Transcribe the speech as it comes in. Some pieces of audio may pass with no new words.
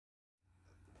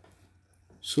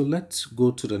So let's go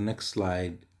to the next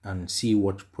slide and see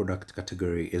what product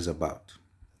category is about.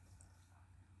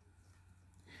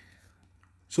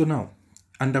 So now,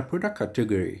 under product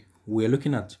category, we're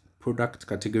looking at product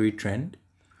category trend,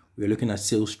 we're looking at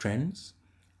sales trends,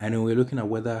 and then we're looking at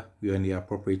whether we're in the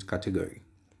appropriate category.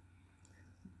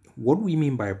 What do we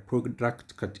mean by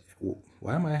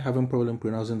why am I having problem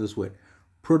pronouncing this word?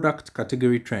 Product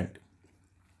category trend.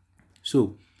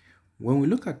 So when we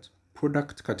look at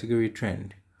product category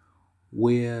trend,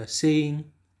 we're saying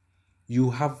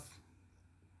you have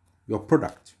your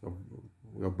product,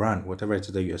 your brand, whatever it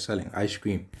is that you're selling, ice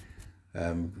cream,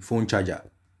 phone charger,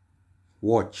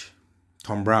 watch,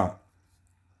 Tom Brown.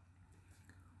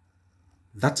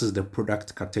 That is the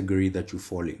product category that you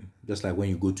fall in. Just like when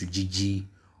you go to Gigi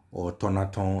or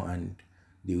Tonaton and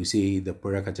they will say the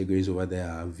product categories over there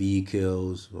are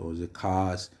vehicles or the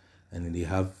cars, and then they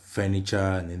have furniture,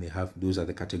 and then they have those are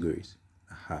the categories.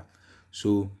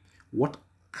 So what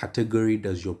category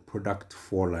does your product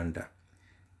fall under?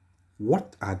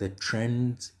 What are the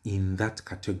trends in that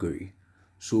category?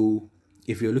 So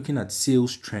if you're looking at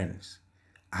sales trends,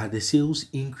 are the sales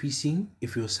increasing?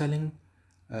 If you're selling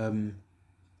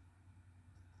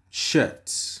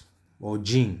shirts or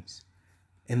jeans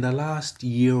in the last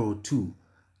year or two,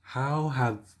 how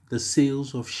have the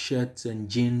sales of shirts and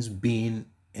jeans been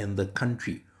in the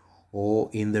country or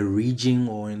in the region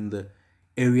or in the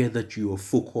area that you are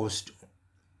focused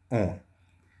on?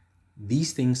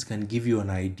 These things can give you an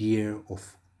idea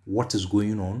of what is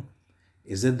going on.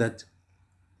 Is it that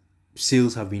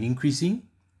sales have been increasing?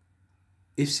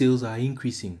 If sales are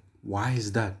increasing, why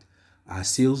is that? Are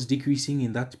sales decreasing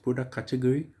in that product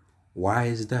category? Why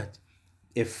is that?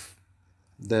 If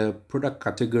the product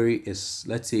category is,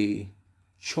 let's say,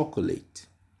 chocolate,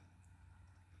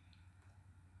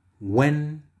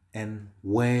 when and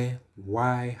where,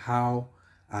 why, how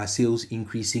are sales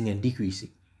increasing and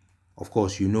decreasing? Of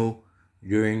course,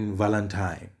 during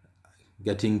Valentine,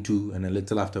 getting to and a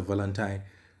little after Valentine,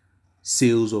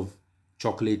 sales of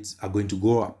chocolates are going to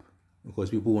go up because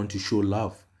people want to show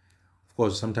love. Of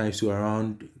course, sometimes to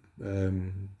around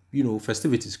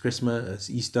festivities, Christmas,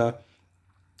 Easter,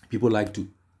 people like to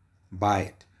buy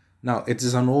it. Now, it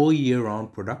is an all year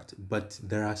round product, but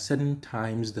there are certain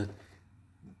times that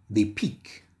they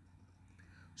peak.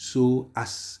 So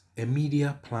as a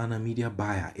media planner, media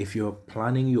buyer, if you're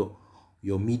planning your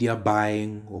media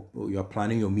buying or you're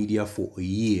planning your media for a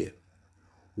year,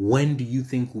 when do you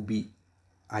think will be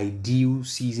ideal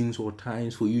seasons or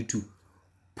times for you to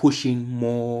push in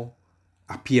more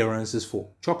appearances for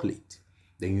chocolate?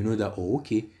 Then you know that,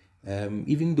 okay,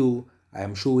 even though I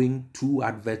am showing 2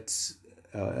 adverts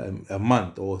a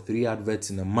month or 3 adverts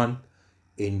in a month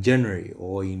in January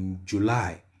or in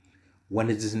July, when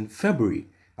it is in February,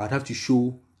 I'd have to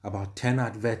show about 10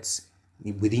 adverts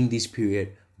within this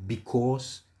period,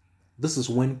 because this is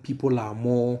when people are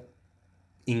more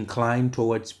inclined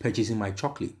towards purchasing my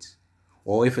chocolates.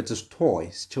 Or if it is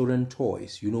toys, children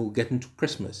toys, getting to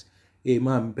Christmas. Hey,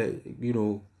 mom,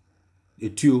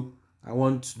 it's you. I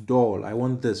want doll. I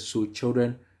want this. So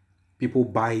people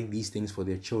buy these things for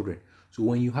their children. So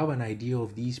when you have an idea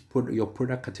of your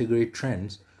product category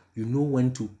trends, you know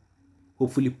when to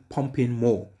hopefully pump in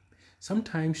more.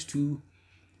 Sometimes too,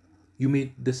 you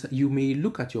may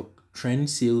look at your trend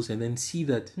sales and then see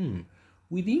that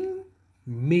within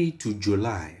May to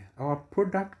July,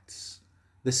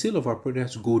 the sale of our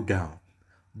products go down,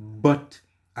 but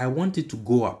I want it to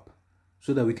go up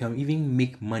so that we can even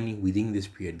make money within this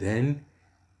period. Then,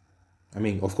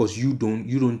 of course, you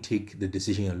don't take the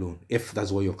decision alone. If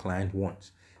that's what your client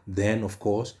wants, then of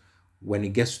course, when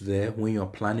it gets there, when you're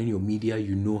planning your media,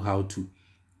 you know how to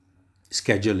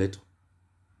schedule it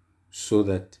so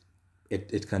that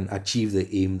it can achieve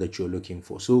the aim that you're looking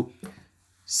for. So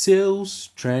sales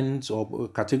trends or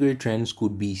category trends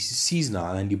could be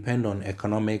seasonal and depend on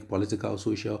economic, political,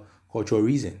 social, cultural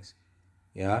reasons.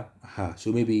 Yeah.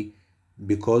 So maybe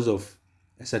because of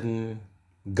a certain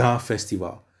Ga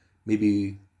festival,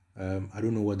 maybe I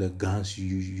don't know what the Gans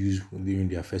use during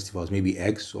their festivals, maybe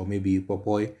eggs or maybe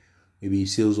popoy, maybe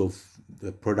sales of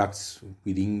the products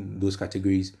within those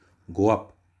categories go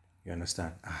up. You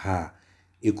understand?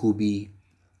 It could be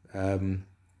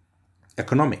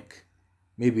economic.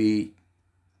 Maybe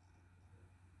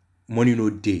money no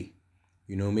day.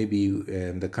 Maybe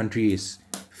the country is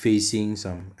facing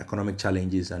some economic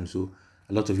challenges, and so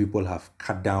a lot of people have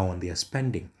cut down on their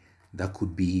spending. That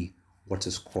could be what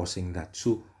is causing that.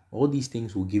 So all these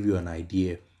things will give you an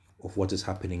idea of what is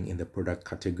happening in the product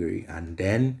category, and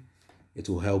then it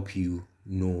will help you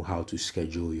know how to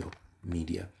schedule your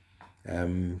media.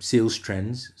 Sales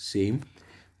trends, same.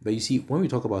 But you see, when we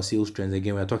talk about sales trends,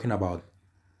 again, we're talking about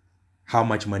how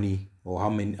much money or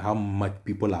how much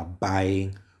people are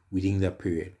buying within that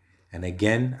period. And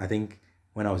again, I think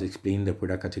when I was explaining the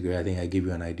product category, I think I gave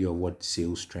you an idea of what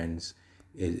sales trends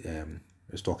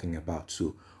is talking about.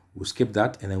 So we'll skip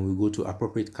that and then we'll go to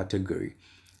appropriate category.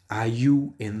 Are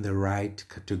you in the right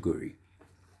category?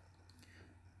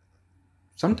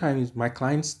 Sometimes my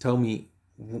clients tell me,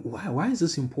 why is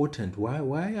this important?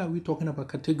 Why are we talking about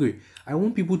category? I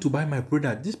want people to buy my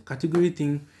product. This category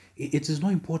thing, it is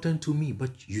not important to me,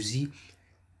 but you see,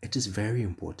 it is very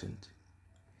important.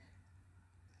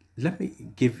 Let me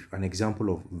give an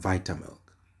example of Vitamilk.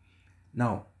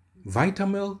 Now,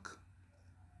 Vitamilk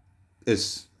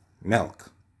is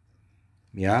milk,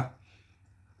 yeah,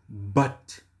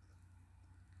 but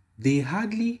they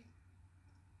hardly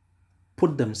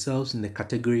put themselves in the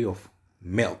category of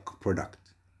milk product.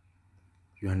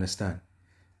 You understand?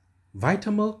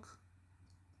 Vitamilk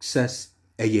says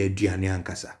eye aduane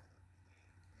ankasa.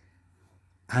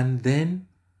 And then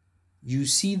you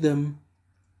see them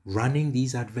running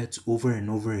these adverts over and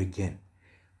over again.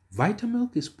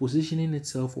 Vitamilk is positioning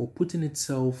itself or putting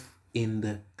itself in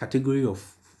the category of,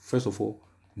 first of all,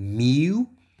 meal,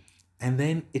 and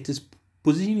then it is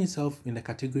positioning itself in the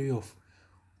category of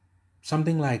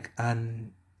something like a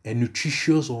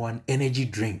nutritious or an energy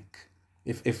drink,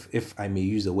 if I may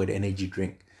use the word energy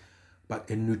drink, but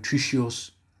a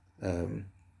nutritious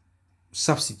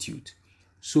substitute.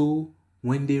 So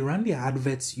when they run their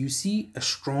adverts, you see a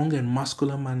strong and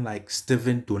muscular man like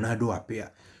Stephen Tornado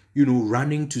appear,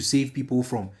 running to save people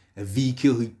from a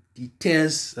vehicle. He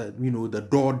tears, the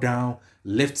door down,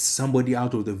 lifts somebody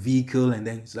out of the vehicle, and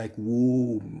then it's like,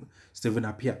 whoa, Stephen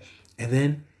appear. And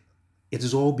then it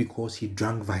is all because he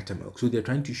drank Vitamilk. So they're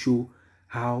trying to show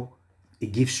how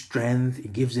it gives strength,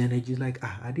 it gives energy. Like,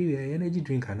 I do an energy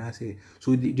drink, and I say.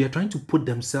 So they're trying to put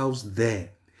themselves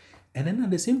there. And then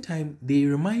at the same time, they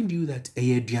remind you that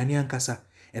aduane ankasa,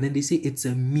 and then they say it's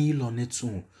a meal on its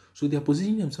own. So they're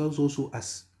positioning themselves also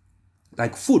as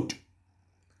like food,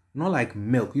 not like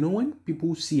milk. When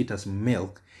people see it as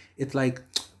milk, it's like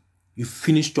you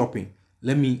finish chopping,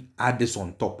 let me add this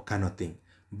on top kind of thing.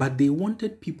 But they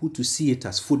wanted people to see it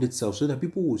as food itself, so that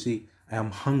people will say, I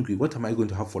am hungry. What am I going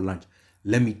to have for lunch?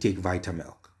 Let me take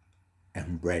Vitamilk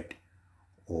and bread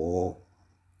or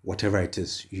whatever it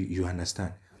is. You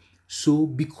understand? So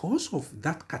because of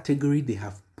that category they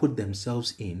have put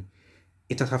themselves in,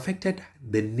 it has affected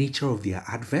the nature of their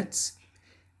adverts.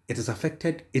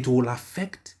 It will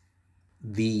affect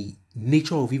the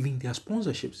nature of even their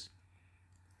sponsorships.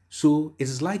 So it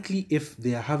is likely if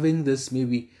they are having this,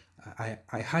 maybe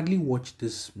I hardly watch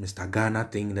this Mr. Ghana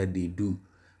thing that they do,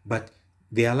 but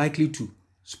they are likely to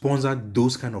sponsor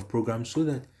those kind of programs so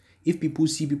that if people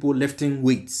see people lifting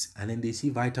weights and then they see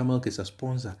Vitamilk as a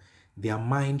sponsor, their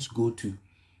minds go to,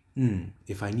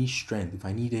 if I need strength, if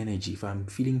I need energy, if I'm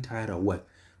feeling tired at work,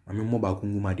 you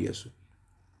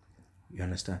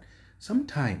understand?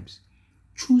 Sometimes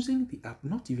choosing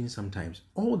not even sometimes,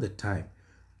 all the time,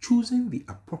 choosing the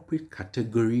appropriate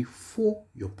category for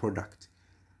your product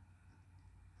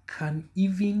can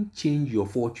even change your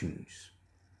fortunes.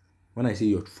 When I say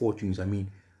your fortunes, I mean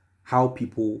how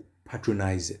people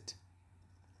patronize it.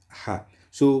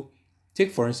 So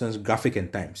take, for instance, Graphic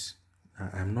and Times.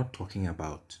 I'm not talking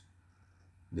about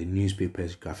the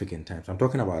newspapers, Graphic and Times. I'm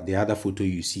talking about the other photo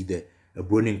you see there, a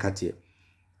Bronin Cartier.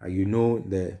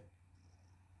 The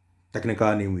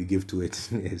technical name we give to it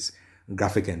is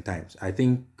Graphic and Times. I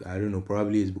don't know,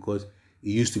 probably it's because it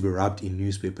used to be wrapped in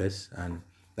newspapers, and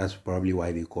that's probably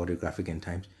why they called it Graphic and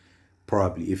Times.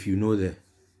 Probably, if you know the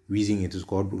reason it is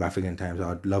called Graphic and Times, I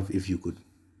would love if you could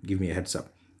give me a heads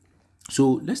up.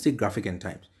 So let's take Graphic and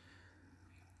Times.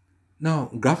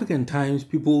 Now, Graphic and Times,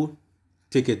 people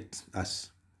take it as,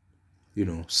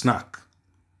 snack.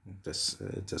 It's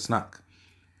a snack.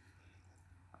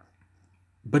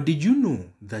 But did you know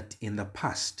that in the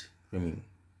past,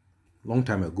 long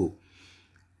time ago,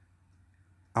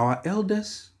 our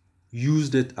elders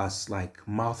used it as like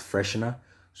mouth freshener?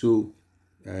 So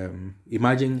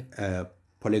imagine a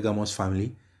polygamous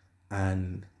family,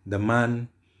 and the man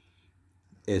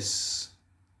is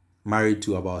married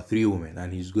to about 3 women,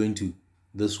 and he's going to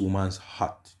this woman's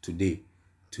hut today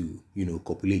to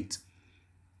copulate.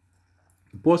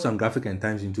 He pours some Graphic and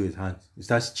Times into his hands. He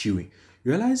starts chewing.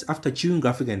 You realize after chewing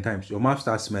Graphic and Times, your mouth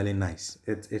starts smelling nice.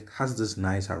 It has this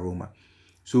nice aroma.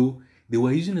 So they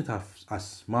were using it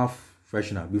as mouth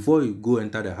freshener. Before you go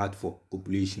enter the hut for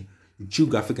copulation, you chew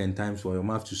Graphic and Times for your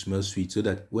mouth to smell sweet, so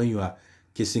that when you are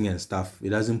kissing and stuff, it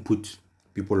doesn't put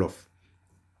people off.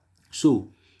 So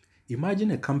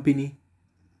imagine a company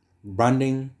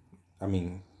branding,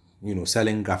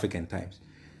 selling graphic and times.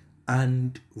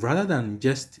 And rather than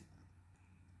just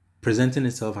presenting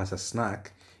itself as a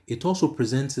snack, it also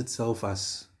presents itself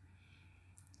as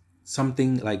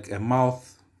something like a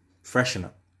mouth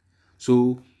freshener.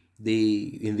 So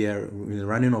they, in the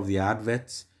running of the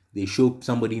adverts, they show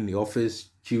somebody in the office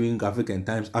chewing graphic and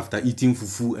times after eating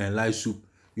fufu and light soup,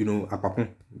 apapon,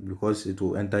 because it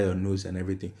will enter your nose and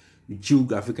everything. You chew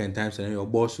graphic and times, and then your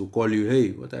boss will call you,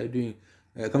 hey, what are you doing?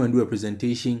 Come and do a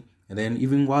presentation. And then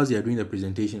even whilst you're doing the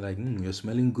presentation, like, you're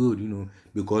smelling good,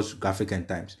 because graphic and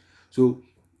times. So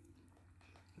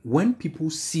when people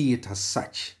see it as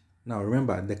such, now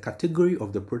remember, the category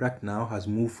of the product now has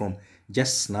moved from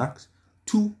just snacks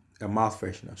to a mouth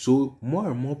freshener. So more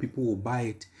and more people will buy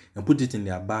it and put it in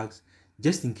their bags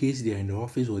just in case they're in the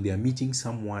office or they're meeting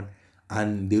someone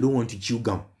and they don't want to chew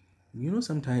gum.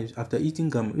 Sometimes after eating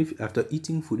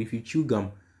food, if you chew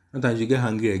gum, sometimes you get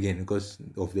hungry again because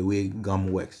of the way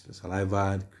gum works. The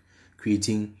saliva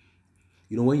creating,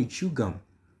 when you chew gum,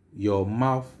 your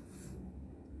mouth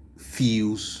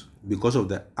feels, because of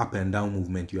the up and down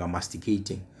movement, you are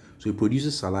masticating. So it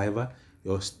produces saliva.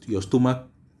 Your stomach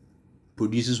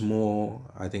produces more,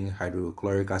 I think,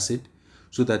 hydrochloric acid,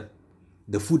 so that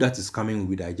the food that is coming will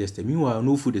be digested. Meanwhile,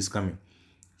 no food is coming.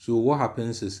 So what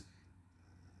happens is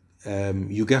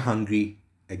you get hungry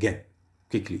again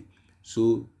quickly.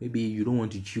 So maybe you don't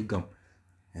want to chew gum,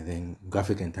 and then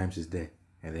graphic and times is there,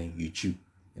 and then you chew.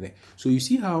 So you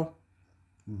see how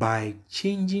by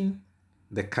changing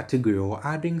the category or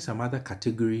adding some other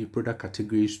product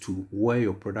categories to where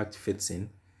your product fits in,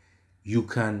 you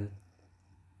can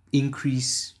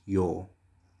increase your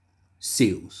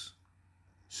sales.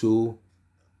 So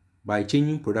by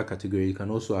changing product category, you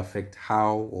can also affect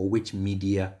how or which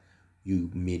media you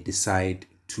may decide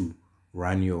to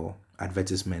run your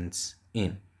advertisements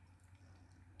in.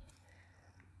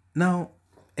 Now,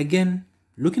 again,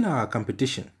 looking at our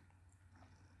competition,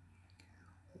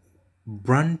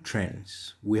 brand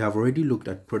trends, we have already looked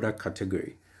at product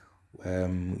category.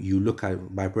 You look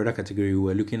at, by product category,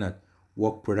 we're looking at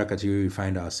what product category we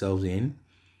find ourselves in.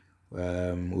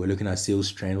 We're looking at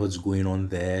sales trend, what's going on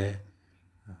there,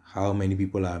 how many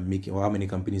people are making, or how many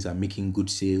companies are making good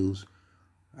sales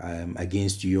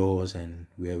against yours. And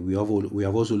we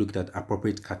have also looked at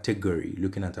appropriate category,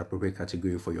 looking at appropriate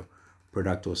category for your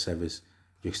product or service,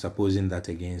 juxtaposing that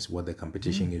against what the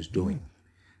competition is doing.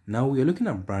 Now we are looking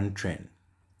at brand trend.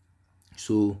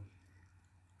 So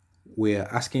we're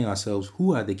asking ourselves,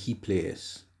 who are the key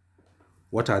players?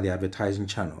 What are the advertising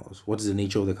channels? What is the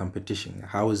nature of the competition?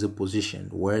 How is it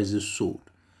positioned? Where is it sold?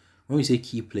 When we say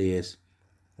key players,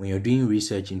 when you're doing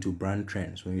research into brand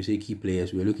trends, when you say key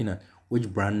players, we're looking at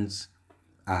which brands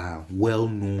are well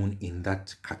known in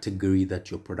that category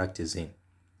that your product is in.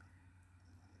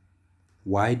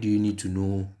 Why do you need to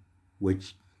know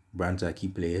which brands are key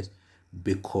players?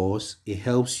 Because it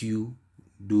helps you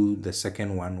do the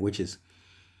second one, which is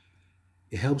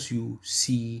it helps you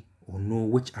see or know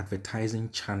which advertising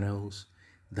channels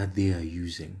that they are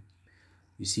using.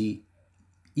 You see,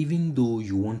 even though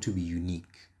you want to be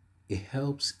unique, it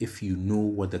helps if you know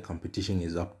what the competition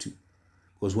is up to.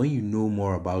 Because when you know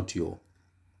more about your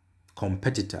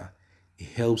competitor, it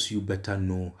helps you better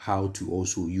know how to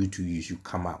also you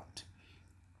come out,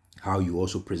 how you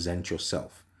also present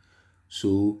yourself.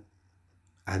 So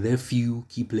are there few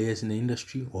key players in the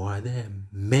industry, or are there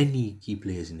many key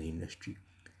players in the industry?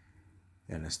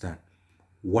 You understand?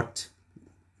 What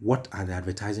are the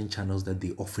advertising channels that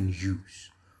they often use,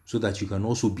 so that you can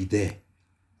also be there?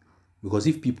 Because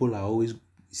if people are always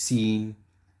seeing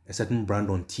a certain brand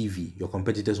on TV, your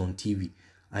competitors on TV,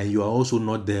 and you are also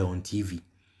not there on TV,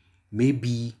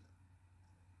 maybe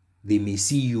they may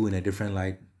see you in a different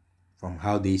light from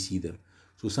how they see them.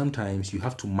 So sometimes you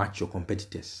have to match your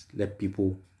competitors. Let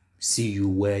people see you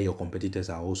where your competitors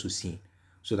are also seen,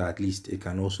 so that at least it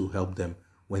can also help them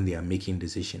when they are making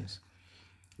decisions.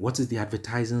 What is the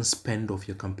advertising spend of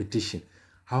your competition?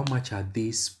 How much are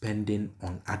they spending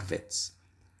on adverts?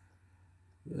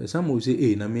 Some will say,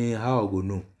 hey, Name, how I go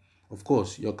know? Of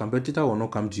course, your competitor will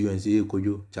not come to you and say, hey,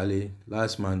 Kojo, Charlie,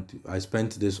 last month I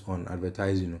spent this on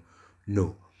advertising.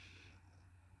 No.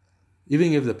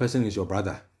 Even if the person is your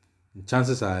brother,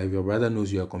 chances are if your brother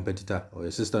knows you're a competitor or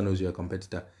your sister knows you're a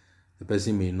competitor, the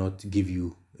person may not give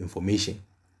you information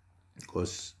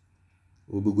because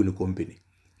we'll be going to company.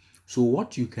 So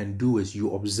what you can do is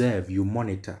you observe, you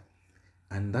monitor,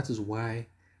 and that is why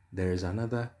there is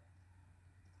another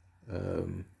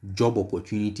job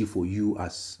opportunity for you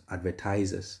as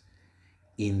advertisers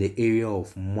in the area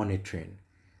of monitoring,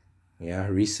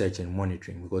 research and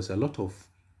monitoring, because a lot of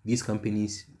these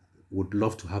companies would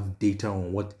love to have data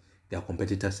on what their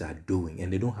competitors are doing,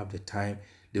 and they don't have the time,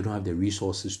 they don't have the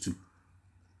resources to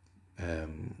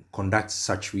conduct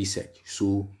such research.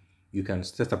 So you can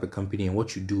set up a company, and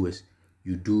what you do is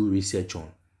you do research on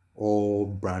all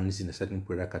brands in a certain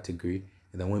product category,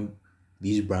 and then when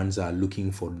these brands are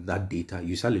looking for that data,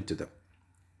 you sell it to them.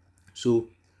 So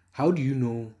how do you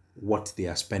know what they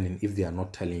are spending if they are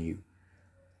not telling you?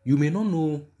 You may not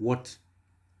know what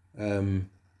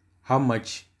how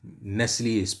much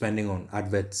Nestle is spending on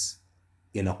adverts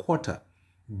in a quarter,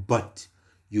 but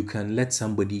you can let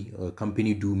somebody or a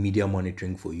company do media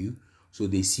monitoring for you, so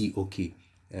they see, okay,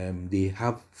 they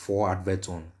have 4 adverts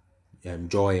on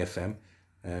Joy FM,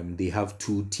 they have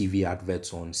 2 TV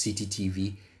adverts on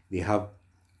CTTV,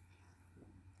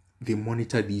 they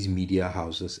monitor these media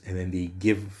houses, and then they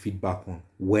give feedback on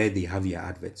where they have your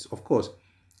adverts. Of course,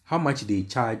 how much they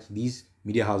charge, these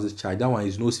media houses charge, that one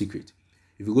is no secret.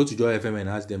 If you go to Joy FM and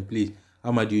ask them, please,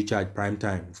 how much do you charge prime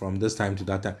time from this time to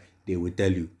that time, they will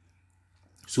tell you.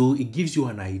 So it gives you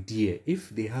an idea. If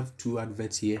they have 2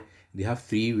 adverts here, they have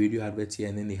 3 radio adverts here,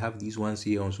 and then they have these ones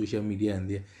here on social media and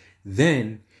there,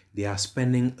 then they are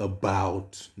spending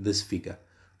about this figure.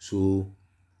 So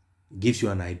it gives you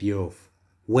an idea of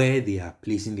where they are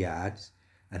placing their ads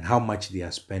and how much they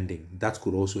are spending. That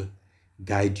could also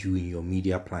guide you in your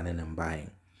media planning and buying.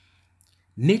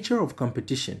 Nature of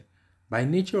competition. By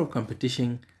nature of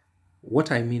competition,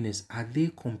 what I mean is, are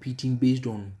they competing based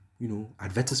on,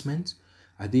 advertisements?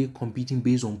 Are they competing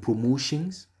based on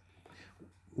promotions?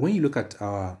 When you look at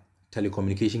our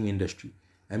telecommunication industry,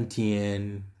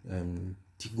 MTN,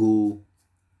 Tigo,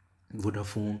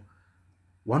 Vodafone,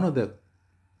 one of the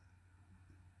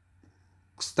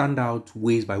standout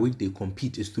ways by which they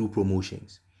compete is through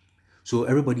promotions. So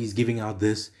everybody is giving out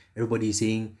this, everybody is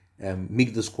saying,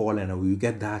 make this call and you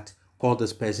get that, call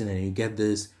this person and you get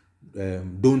this,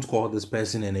 don't call this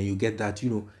person and then you get that.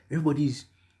 Everybody's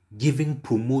giving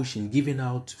promotion, giving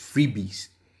out freebies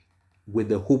with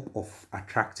the hope of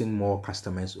attracting more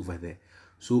customers over there.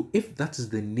 So if that is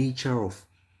the nature of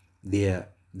the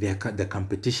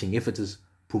competition, if it is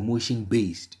promotion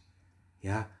based,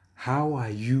 yeah, how are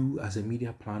you as a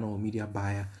media planner or media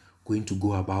buyer going to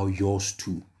go about yours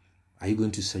too? Are you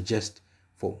going to suggest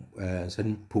for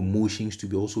certain promotions to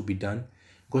be also be done?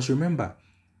 Because remember,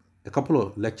 a couple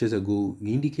of lectures ago,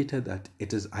 we indicated that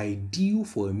it is ideal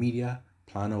for a media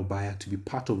planner or buyer to be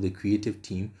part of the creative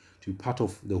team, to be part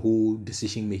of the whole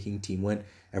decision-making team when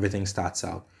everything starts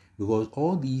out. Because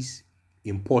all these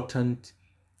important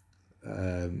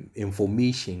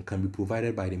information can be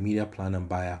provided by the media planner and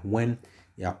buyer when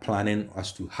you are planning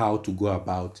as to how to go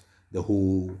about the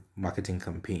whole marketing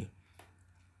campaign.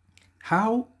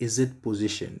 How is it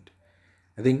positioned?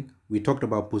 I think we talked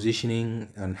about positioning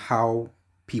and how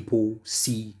people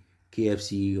see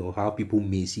KFC, or how people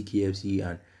may see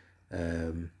KFC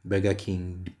and Burger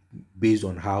King based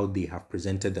on how they have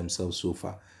presented themselves so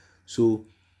far. So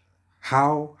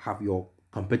how have your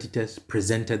competitors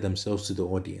presented themselves to the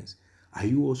audience? Are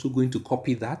you also going to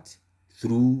copy that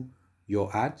through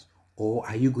your ads, or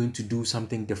are you going to do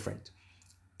something different?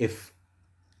 If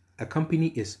a company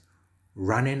is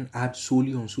running ads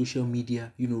solely on social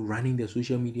media, running their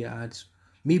social media ads,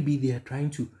 maybe they are trying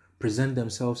to present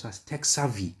themselves as tech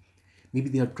savvy. Maybe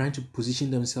they are trying to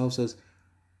position themselves as,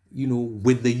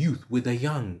 with the youth, with the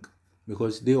young,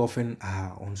 because they often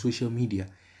are on social media.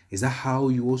 Is that how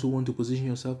you also want to position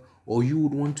yourself? Or you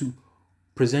would want to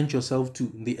present yourself to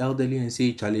the elderly and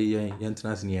say, Charlie,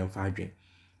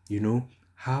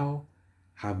 how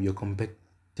have your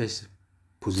competitors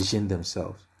positioned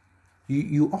themselves?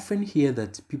 You often hear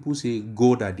that people say,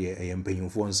 go that they are paying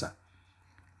for,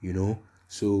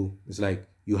 so it's like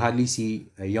you hardly see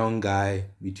a young guy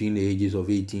between the ages of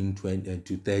 18 20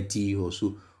 to 30 or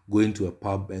so going to a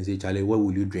pub and say, Charlie, what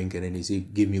will you drink? And then they say,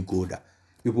 give me Gouda.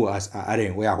 People ask,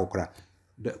 where are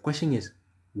the question is,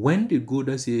 when did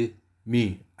Gouda say,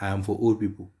 me, I am for old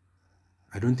people?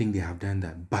 I don't think they have done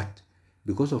that. But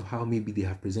because of how maybe they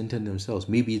have presented themselves,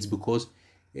 maybe it's because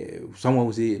someone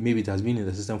will say, maybe it has been in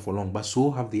the system for long, but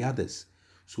so have the others.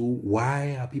 So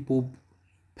why are people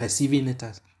perceiving it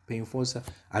as paying for?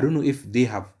 I don't know if they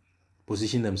have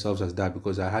positioned themselves as that,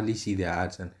 because I hardly see their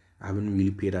ads and I haven't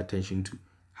really paid attention to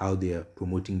how they are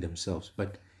promoting themselves.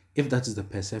 But if that is the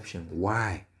perception,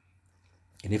 why?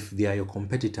 And if they are your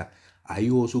competitor, are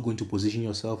you also going to position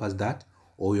yourself as that,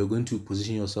 or you're going to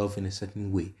position yourself in a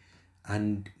certain way?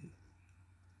 And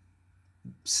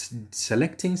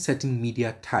selecting certain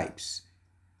media types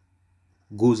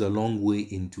goes a long way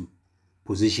into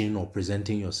positioning or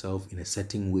presenting yourself in a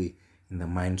certain way in the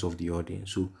minds of the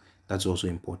audience. So that's also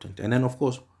important. And then, of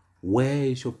course, where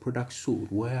is your product sold?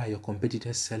 Where are your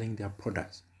competitors selling their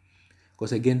products?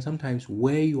 Because again, sometimes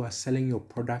where you are selling your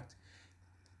product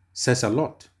says a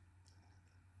lot.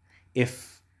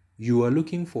 If you are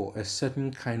looking for a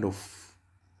certain kind of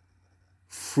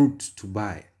fruit to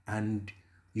buy and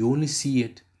you only see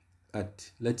it at,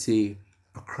 let's say,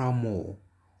 Accra Mall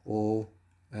or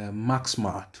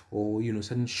Maxmart, or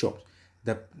certain shops,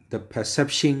 the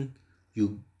perception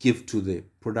you give to the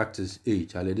product is, hey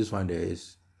Charlie, this one there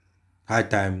is high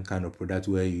time kind of product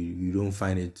where you don't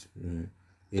find it in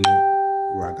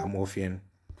ragamuffin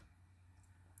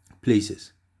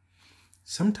places.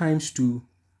 Sometimes too,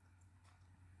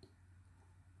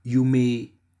 you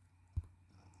may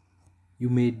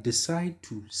decide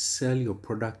to sell your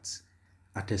products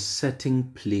at a certain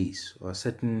place or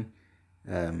certain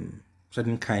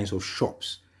kinds of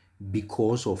shops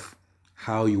because of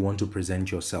how you want to present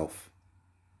yourself.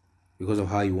 Because of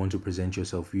how you want to present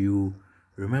yourself. You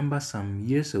remember some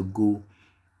years ago,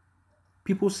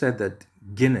 people said that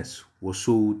Guinness was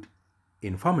sold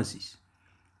in pharmacies.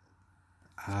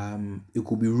 It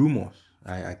could be rumors.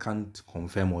 I can't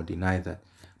confirm or deny that.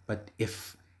 But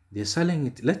if they're selling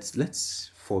it,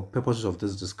 let's for purposes of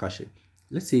this discussion,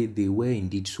 let's say they were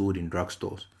indeed sold in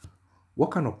drugstores. What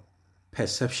kind of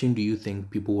perception do you think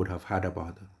people would have had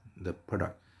about the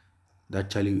product?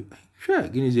 That Charlie, sure,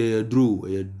 Guinness a drew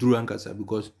ankasa,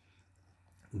 because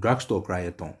drugstore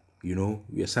cry we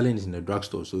are selling it in the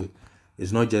drugstore, so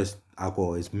it's not just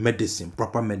alcohol, it's medicine,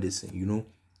 proper medicine,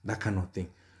 that kind of thing.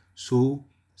 So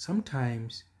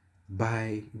sometimes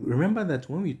remember that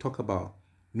when we talk about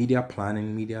media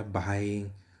planning, media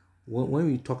buying, when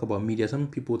we talk about media, some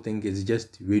people think it's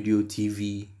just radio,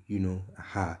 TV,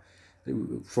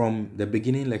 From the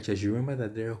beginning lectures, you remember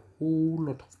that there are a whole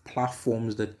lot of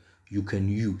platforms that you can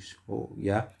use. Oh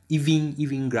yeah,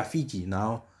 even graffiti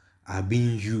now are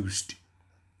being used.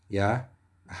 Yeah,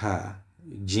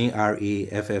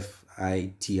 GRAFFITI.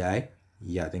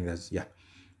 Yeah, I think that's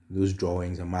those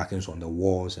drawings and markings on the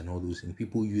walls and all those things.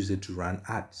 People use it to run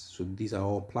ads. So these are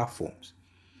all platforms.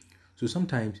 So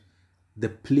sometimes the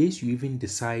place you even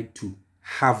decide to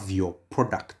have your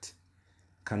product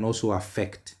can also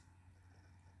affect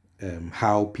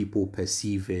how people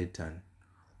perceive it and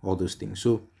all those things.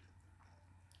 So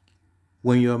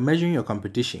when you're measuring your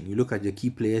competition, you look at the key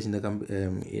players in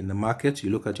the market, you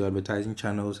look at your advertising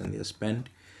channels and their spend,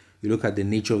 you look at the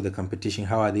nature of the competition.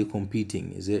 How are they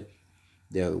competing? Is it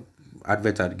they're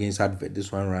advert against advert?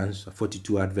 This one runs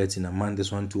 42 adverts in a month,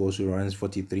 this one too also runs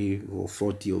 43 or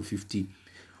 40 or 50.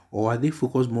 Or are they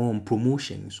focused more on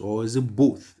promotions, or is it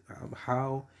both?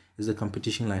 How is the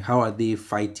competition like? How are they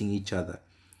fighting each other?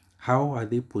 How are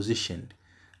they positioned?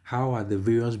 How are the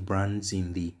various brands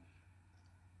in the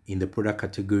product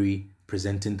category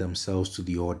presenting themselves to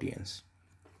the audience?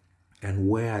 And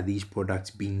where are these products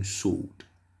being sold?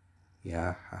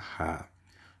 Yeah, haha.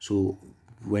 So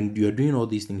when you're doing all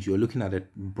these things, you're looking at the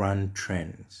brand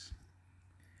trends.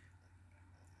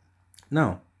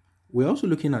 Now, we're also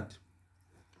looking at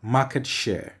market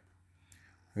share.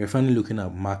 We're finally looking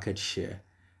at market share.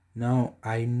 Now,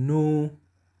 I know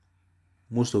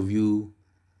most of you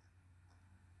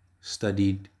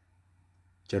studied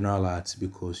general arts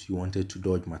because you wanted to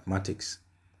dodge mathematics.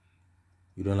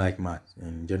 You don't like math.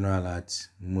 And general arts,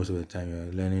 most of the time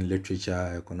you're learning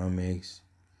literature, economics.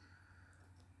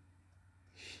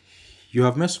 You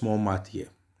have met small math here.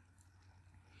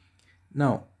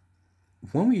 Now,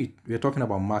 when we're talking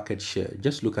about market share,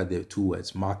 just look at the two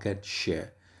words, market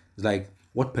share. It's like,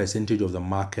 what percentage of the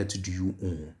market do you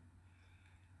own?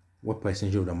 What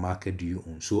percentage of the market do you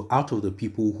own? So out of the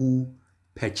people who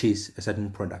purchase a certain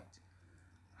product,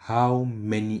 how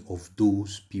many of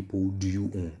those people do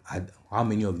you own? How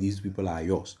many of these people are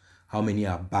yours? How many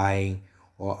are buying?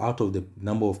 Or out of the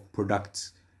number of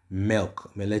products,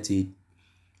 milk, let's say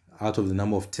out of the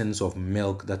number of tins of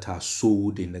milk that are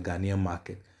sold in the Ghanaian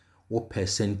market, what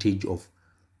percentage of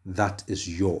that is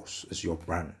yours, is your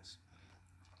brand's?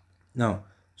 Now,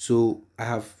 so I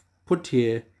have put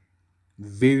here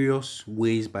various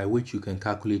ways by which you can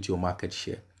calculate your market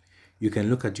share. You can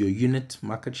look at your unit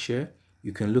market share,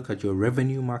 you can look at your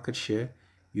revenue market share,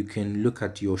 you can look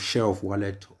at your share of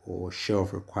wallet or share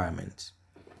of requirements.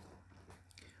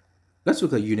 Let's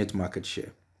look at unit market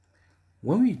share.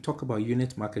 When we talk about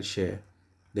unit market share,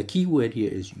 the key word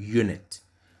here is unit.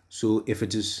 So if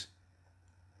it is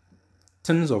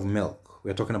tins of milk,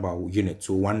 we're talking about unit,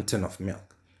 so 1 tin of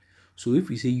milk. So if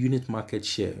we say unit market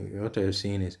share, what I'm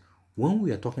saying is, when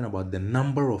we are talking about the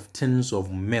number of tins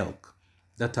of milk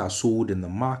that are sold in the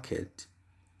market,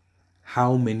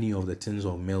 how many of the tins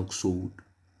of milk sold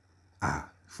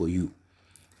are for you?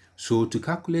 So to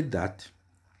calculate that,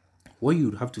 what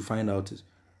you'd have to find out is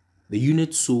The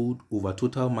units sold over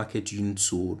total market units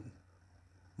sold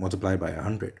multiplied by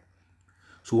 100.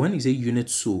 So when you say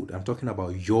units sold, I'm talking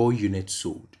about your units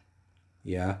sold.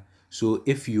 Yeah. So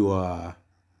if you are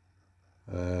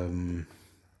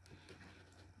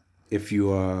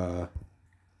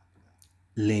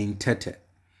Lane Tete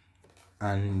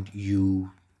and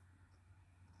you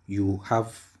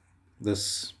have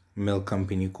this milk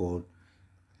company called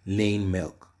Lane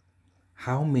Milk,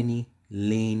 how many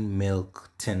Lane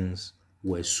Milk tins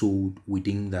were sold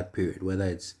within that period, whether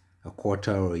it's a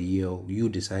quarter or a year? You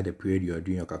decide the period you are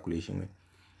doing your calculation with.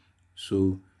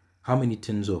 So how many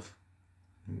tins of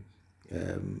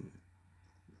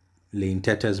Lane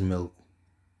Tete's milk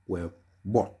were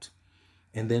bought,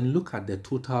 and then look at the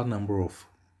total number of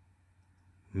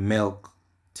milk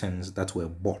tins that were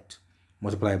bought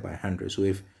multiplied by 100. So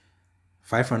if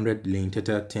 500 Lane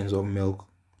Tete tins of milk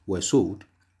were sold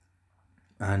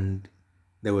and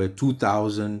there were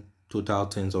 2,000 total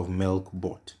tins of milk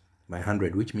bought by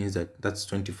 100, which means that that's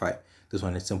 25. This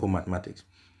one is simple mathematics,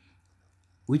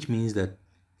 which means that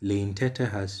Lane Tete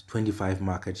has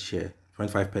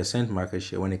 25% market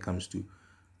share when it comes to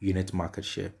unit market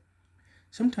share.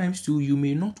 Sometimes too, you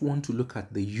may not want to look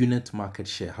at the unit market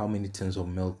share, how many tins of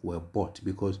milk were bought,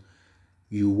 because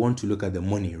you want to look at the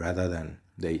money rather than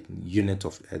the unit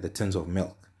of the tins of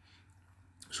milk.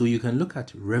 So you can look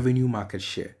at revenue market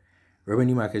share.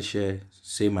 Revenue market share,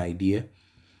 same idea.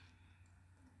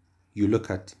 You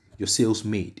look at your sales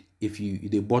made. If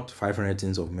they bought 500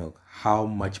 tins of milk, how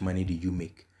much money did you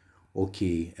make?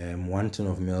 Okay, 1 tin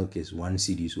of milk is 1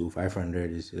 cedi, so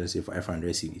 500 is, let's say,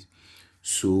 500 cedis.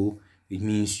 So it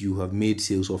means you have made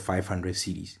sales of 500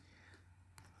 cedis.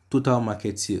 Total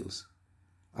market sales,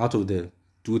 out of the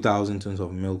 2,000 tons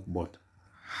of milk bought,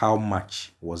 how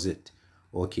much was it?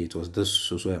 Okay, it was this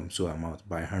so amount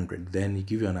by 100. Then it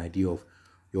gives you an idea of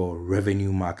your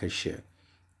revenue market share.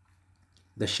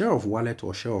 The share of wallet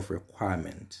or share of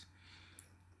requirement.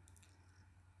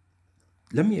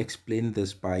 Let me explain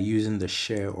this by using the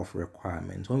share of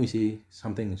requirement. When we say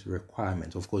something is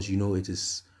requirement, of course, it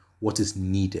is what is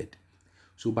needed.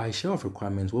 So by share of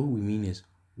requirements, what we mean is,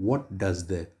 what does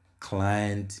the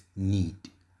client need?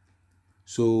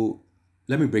 So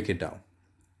let me break it down.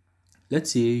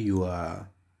 Let's say you are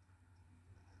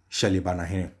Shelly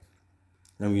Banahine.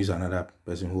 Let me use another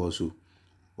person who also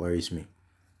worries me.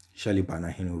 Shelly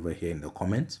Banahine over here in the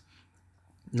comments.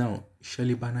 Now,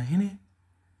 Shelly Banahine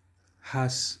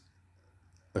has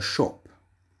a shop,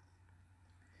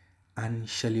 and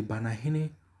Shelly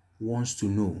Banahine wants to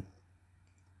know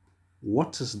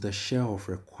what is the share of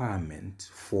requirement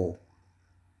for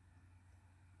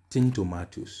tin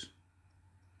tomatoes.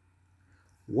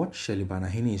 What Shelly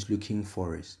Banahine is looking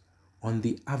for is, on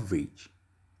the average,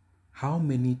 how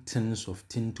many tins of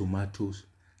tin tomatoes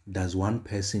does one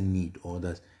person need, or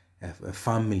does a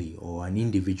family or an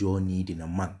individual need in a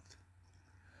month?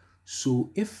 So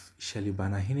if Shelly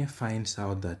Banahine finds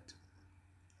out that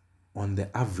on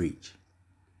the average,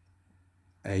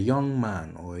 a young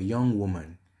man or a young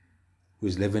woman who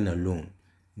is living alone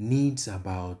needs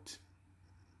about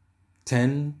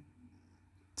 10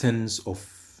 tins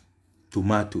of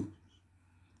tomato,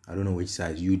 I don't know which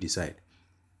size, you decide.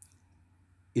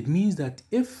 It means that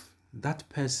if that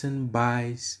person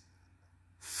buys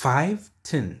 5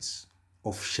 tins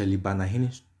of Shelly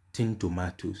Banahine's tin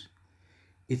tomatoes,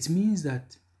 it means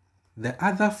that the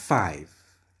other 5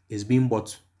 is being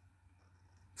bought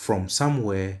from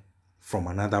somewhere, from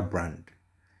another brand.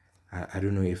 I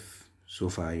don't know if so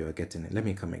far you are getting it. Let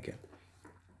me come again.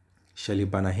 Shelly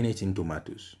Banahine tin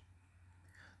tomatoes.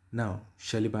 Now,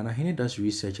 Shelly Banahine does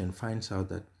research and finds out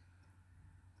that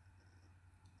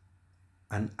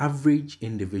an average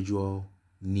individual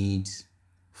needs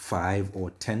 5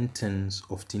 or 10 tins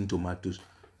of tin tomatoes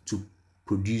to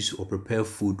produce or prepare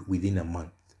food within a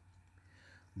month.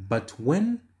 But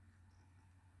when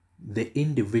the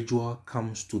individual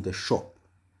comes to the shop,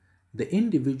 the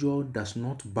individual does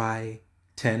not buy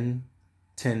 10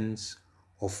 tins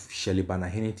of Shelly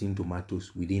Banahine tin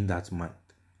tomatoes within that month.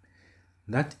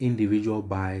 That individual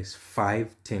buys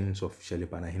 5 tins of Shelly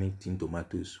Banahine tin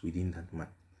tomatoes within that month.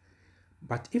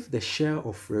 But if the share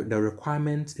of the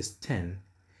requirement is 10,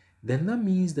 then that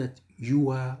means that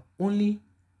you are only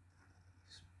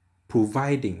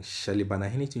providing, Shelly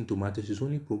Banahine tin tomatoes is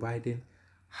only providing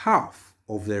half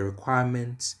of the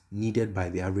requirements needed by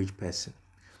the average person.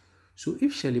 So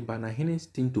if Shelly Banahine's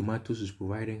tin tomatoes is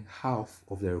providing half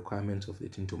of the requirements of the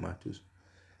tin tomatoes,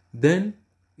 then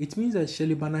it means that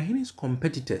Shelly Banahine's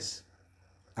competitors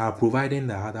are providing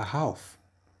the other half.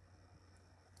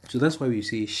 So that's why we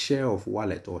say share of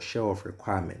wallet or share of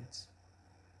requirements.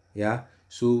 Yeah.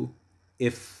 So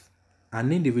if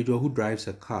an individual who drives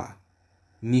a car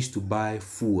needs to buy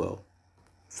fuel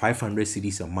 500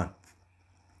 cedis a month,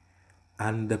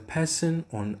 and the person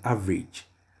on average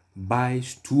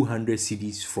buys 200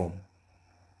 cedis from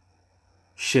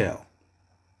Shell,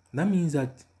 that means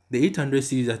that the 800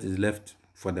 cedis that is left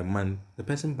for the month, the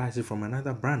person buys it from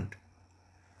another brand.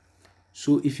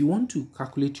 So if you want to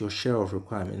calculate your share of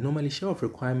requirement, normally share of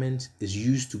requirement is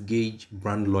used to gauge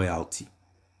brand loyalty.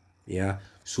 Yeah.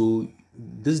 So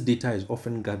this data is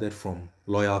often gathered from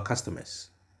loyal customers.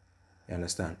 You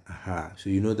understand? So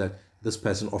you know that this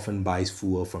person often buys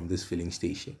fuel from this filling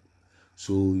station.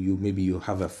 So you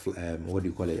have a what do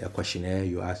you call it, a questionnaire.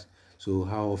 You ask, so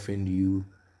how often do you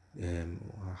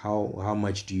how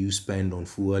much do you spend on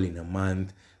fuel in a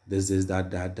month? This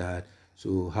that.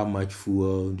 So how much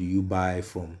fuel do you buy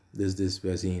from this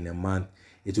person in a month?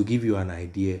 It will give you an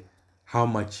idea how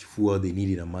much fuel they need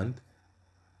in a month,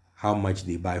 how much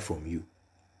they buy from you,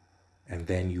 and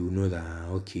then you know that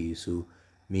okay, so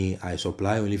I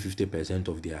supply only 50%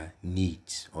 of their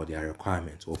needs or their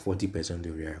requirements, or 40% of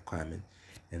their requirements.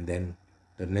 And then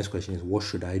the next question is, what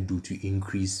should I do to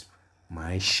increase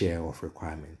my share of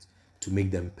requirements to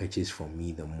make them purchase from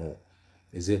me the more?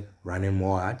 Is it running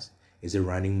more ads? Is it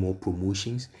running more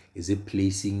promotions? Is it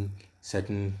placing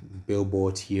certain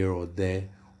billboards here or there?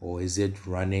 Or is it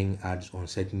running ads on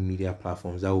certain media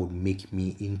platforms that would make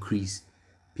me increase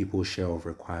people's share of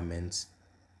requirements?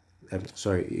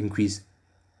 Increase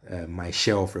my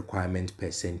share of requirement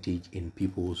percentage in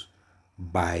people's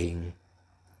buying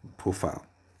profile.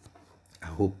 I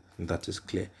hope that is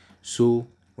clear. So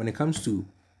when it comes to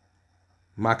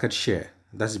market share,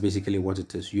 that's basically what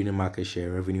it is: unit market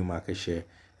share, revenue market share,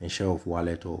 and share of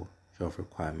wallet or share of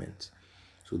requirements.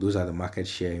 So those are the market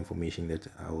share information that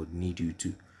I would need you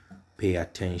to pay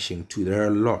attention to. There are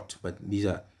a lot, but these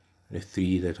are the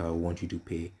three that I want you to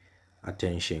pay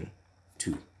attention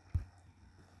to.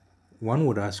 One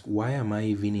would ask, why am I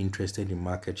even interested in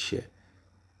market share?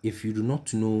 If you do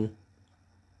not know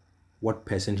what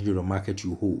percentage of the market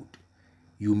you hold,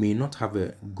 you may not have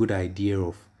a good idea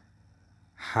of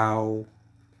how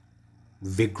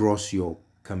vigorous your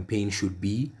campaign should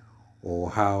be,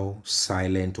 or how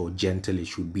silent or gentle it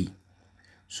should be.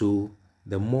 So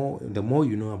the more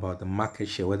you know about the market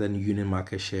share, whether unit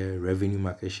market share, revenue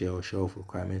market share, or share of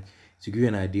requirement, to give you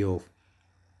an idea of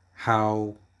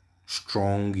how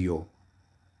strong your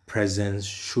presence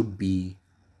should be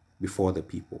before the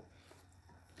people.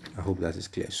 I hope that is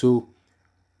clear. So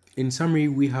in summary,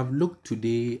 we have looked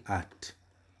today at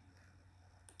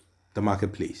the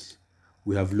marketplace.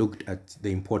 We have looked at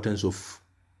the importance of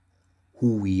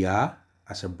who we are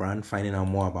as a brand, finding out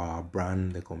more about our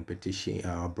brand, the competition,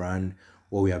 our brand,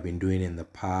 what we have been doing in the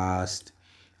past,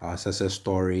 our success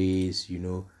stories,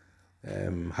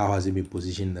 how has it been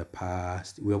positioned in the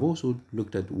past. We have also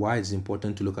looked at why it's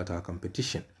important to look at our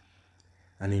competition.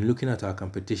 And in looking at our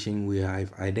competition, we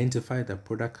have identified the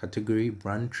product category,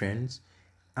 brand trends,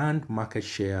 and market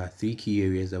share are three key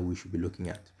areas that we should be looking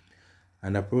at.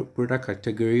 And the product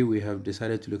category, we have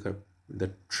decided to look at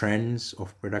the trends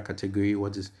of product category.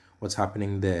 What's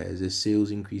happening there? Is the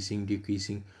sales increasing,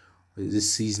 decreasing? Is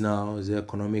this seasonal? Is there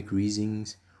economic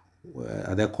reasons?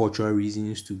 Are there cultural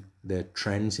reasons to the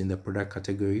trends in the product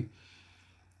category?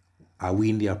 Are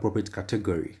we in the appropriate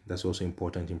category? That's also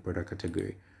important in product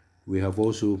category. We have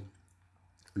also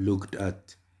looked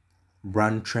at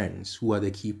brand trends. Who are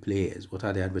the key players? What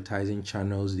are the advertising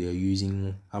channels they are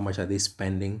using? How much are they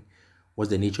spending?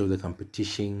 What's the nature of the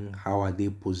competition? How are they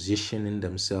positioning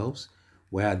themselves?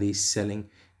 Where are they selling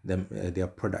their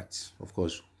products? Of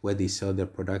course, where they sell their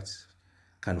products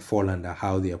can fall under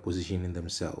how they are positioning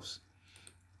themselves.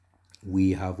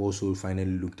 We have also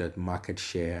finally looked at market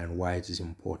share and why it is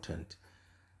important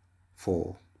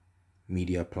for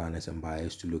media planners and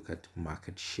buyers to look at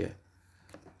market share.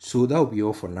 So that will be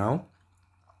all for now.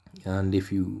 And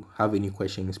if you have any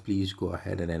questions, please go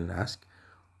ahead and then ask.